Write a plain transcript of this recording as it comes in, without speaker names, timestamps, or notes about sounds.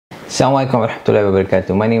Assalamualaikum warahmatullahi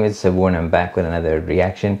wabarakatuh. My name is Sabur and I'm back with another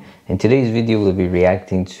reaction. In today's video, we'll be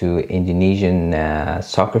reacting to Indonesian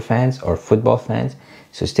soccer fans or football fans.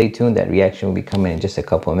 So stay tuned, that reaction will be coming in just a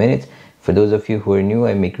couple of minutes. For those of you who are new,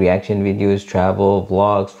 I make reaction videos, travel,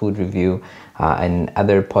 vlogs, food review, and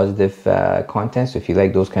other positive content. So if you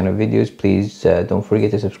like those kind of videos, please don't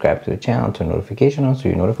forget to subscribe to the channel, turn notification on so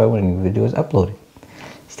you're notified when a new video is uploaded.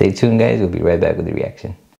 Stay tuned guys, we'll be right back with the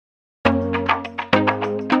reaction.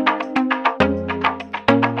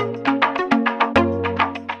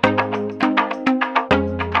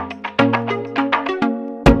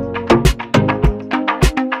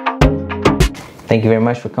 Thank you very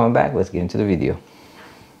much for coming back. Let's get into the video.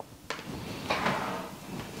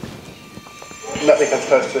 Nothing comes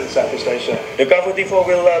close to it at this station. The Car 44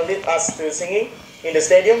 will lead us to singing in the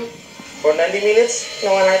stadium for 90 minutes.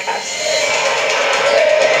 No one like us.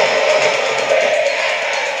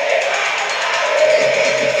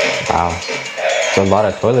 Wow, it's a lot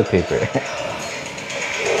of toilet paper.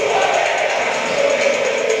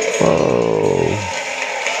 Whoa.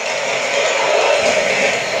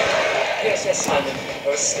 Simon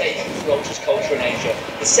are a staple for ultras culture in Asia.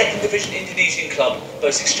 The second division Indonesian club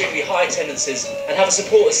boasts extremely high attendances and have a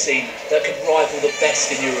supporters scene that could rival the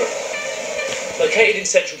best in Europe. Located in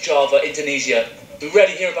central Java, Indonesia, we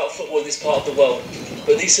rarely hear about football in this part of the world,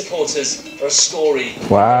 but these supporters are a story.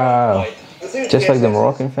 Wow, just like the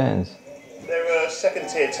Moroccan fans. They're a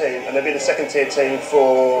second tier team, and they've been a second tier team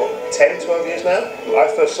for 10, 12 years now.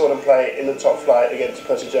 I first saw them play in the top flight against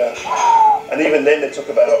Persija, and even then they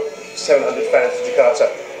took about 700 fans to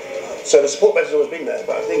Jakarta. So the support base has always been there,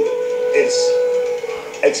 but I think it's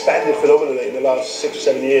expanded phenomenally in the last 6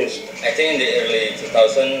 or 7 years. I think in the early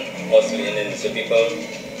 2000s, mostly Indonesian people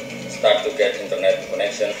start to get internet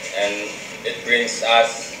connection, and it brings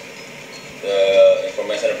us the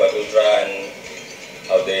information about Ultra and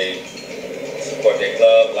how they support their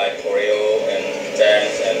club, like choreo and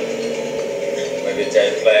chants and maybe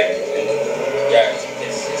giant flag. And yeah,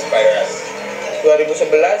 it's inspired us. 2011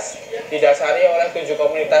 didasari oleh 7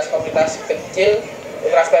 komunitas kecil.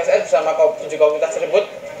 Ultras PSS bersama 7 komunitas tersebut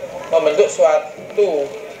membentuk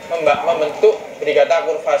Brigata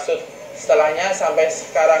Curva Sud. Setelahnya sampai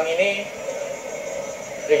sekarang ini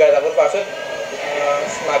Brigata Curva Sud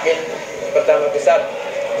semakin bertambah besar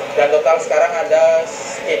dan total sekarang ada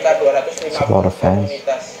sekitar 250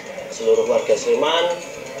 komunitas. Seluruh warga Sleman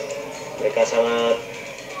mereka sangat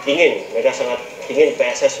ingin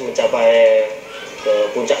PSS mencapai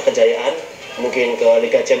ke puncak kejayaan, mungkin ke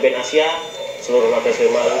Liga Champion Asia. Seluruh warga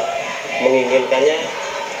Sleman menginginkannya.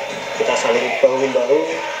 Kita saling bahu-membahu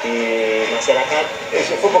di masyarakat.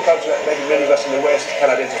 It's a football culture that maybe many of us in the West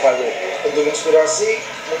can identify with. Untuk inspirasi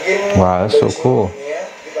mungkin Wow, that's so cool.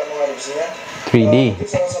 Kita mengadopsinya. 3D.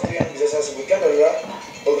 Salah satu yang bisa saya sebutkan adalah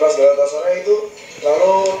Ultras Galatasaray itu.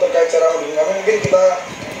 Lalu terkait cara mendukung kami, mungkin kita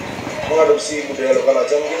mengadopsi budaya lokal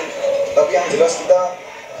aja mungkin. Tapi yang jelas kita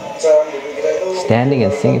cara mendukung kita itu Standing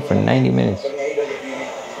and singing for 90 minutes.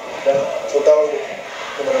 Dan total.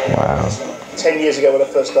 Wow. 10 years ago when I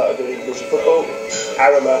first started doing Indonesian football,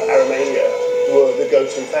 Aremania were the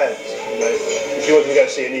go-to fans. You know, if you wanted to go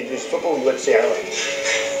see an Indonesian football, you went to see Arema.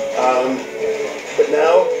 But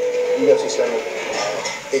now, you go see Sleman.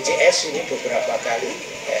 PCS ini beberapa kali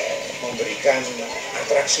memberikan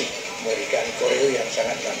atraksi, memberikan koreo yang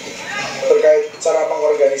sangat bagus. Terkait cara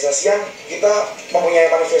pengorganisasian, kita mempunyai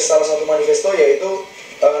salah satu manifesto yaitu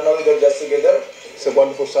No Leader Just Together. It's a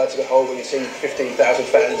wonderful sight to behold when you see 15,000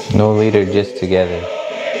 fans. No leader, just together.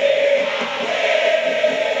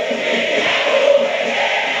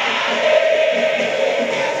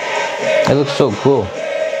 It looks so cool.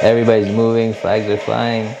 Everybody's moving, flags are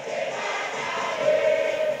flying.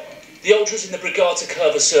 The ultras in the Brigata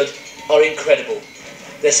Curva Sud are incredible.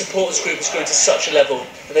 Their supporters group has grown to such a level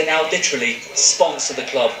that they now literally sponsor the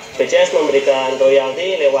club. PCS memberikan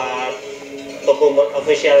royalti lewat toko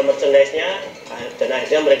official merchandise-nya, dan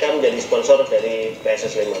akhirnya mereka menjadi sponsor dari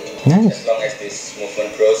PSS Sleman. Nice. As long as this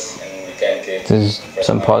movement grows and we can give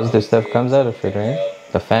some positive stuff comes out of it, right?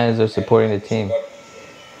 The fans are supporting the team.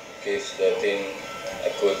 Gives the team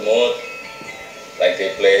a good mood, like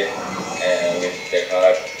they play and with their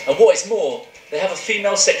heart. And what is more, they have a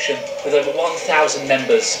female section with over 1,000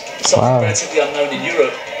 members, something relatively unknown in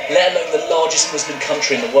Europe, let alone the largest Muslim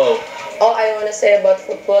country in the world. All I want to say about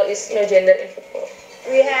football is no gender in football.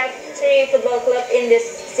 We have 3 football clubs in this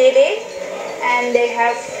city, and they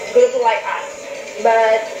have group like us.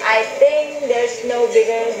 But I think there's no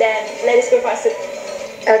bigger than Ladies Curva Sud.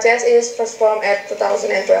 LCS is first formed at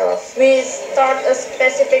 2012. We start a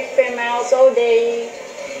specific female so they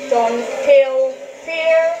don't feel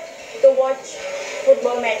fear to watch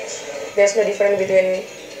football match. There's no difference between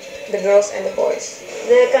the girls and the boys.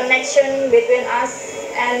 The connection between us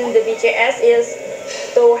and the BCS is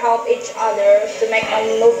to help each other to make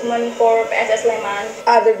a movement for PSS Sleman.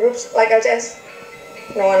 Other groups like LCS,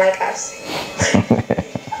 no one like us.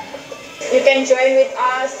 You can join with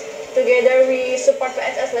us. Together we support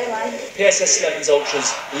PSS Sleman. PSS Sleman's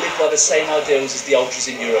ultras live by the same ideals as the ultras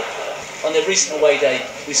in Europe. On their recent away day,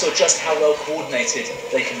 we saw just how well coordinated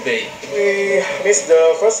they can be. We missed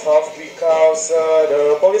the first half because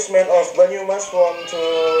the policemen of Banyumas want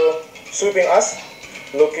to sweeping us,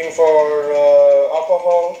 looking for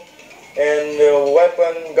alcohol and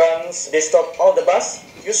weapon, guns. They stop all the bus.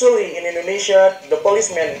 Usually in Indonesia, the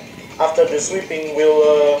policemen after the sweeping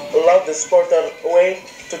will allow the supporter away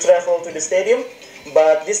to travel to the stadium.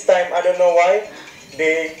 But this time, I don't know why,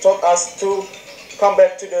 they told us to come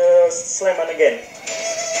back to the Sleman again.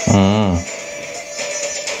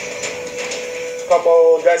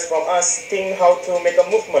 Couple guys from us think how to make a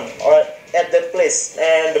movement at that place,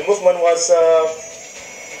 and the movement was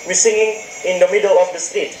we singing in the middle of the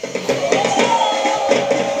street.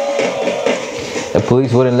 The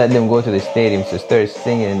police wouldn't let them go to the stadium, so start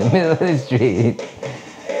singing in the middle of the street.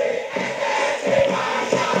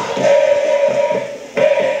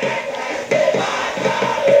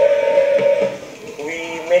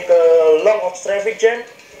 Make a long of traffic jam,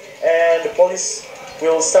 and the police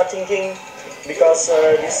will start thinking because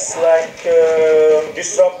this like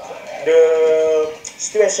disrupt the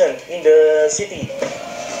situation in the city.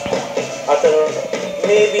 After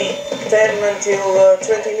maybe 10 until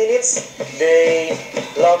 20 minutes, they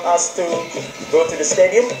allowed us to go to the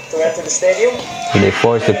stadium, to enter the stadium. So they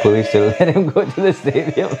forced the police to let him go to the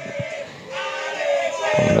stadium.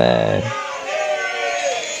 Oh, man.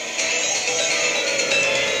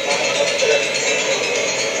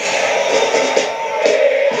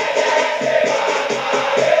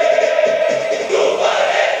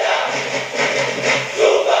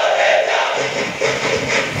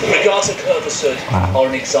 Brigata Curva Sud are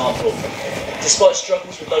an example. Despite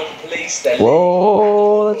struggles with local police,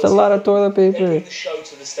 whoa, that's a lot of toilet paper. They bring the show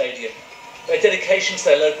to the stadium. Their dedication to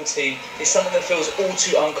their local team is something that feels all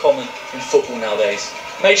too uncommon in football nowadays.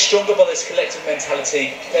 Made stronger by this collective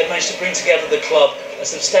mentality, they've managed to bring together the club a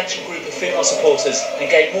substantial group of female supporters and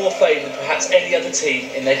gain more fame than perhaps any other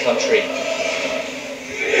team in their country.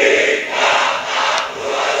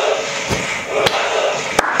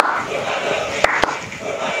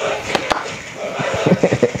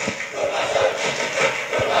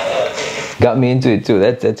 Got me into it too.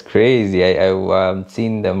 That's crazy. I've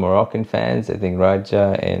seen the Moroccan fans, I think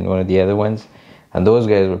Raja and one of the other ones, and those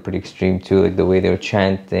guys were pretty extreme too, like the way they were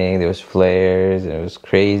chanting, there was flares, and it was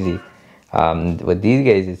crazy. But these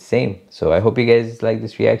guys, it's the same. So I hope you guys like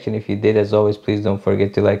this reaction. If you did, as always, please don't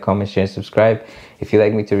forget to like, comment, share, and subscribe. If you'd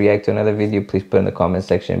like me to react to another video, please put in the comment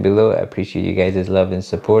section below. I appreciate you guys' love and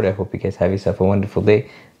support. I hope you guys have yourself a wonderful day.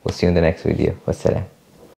 We'll see you in the next video. Wassalam.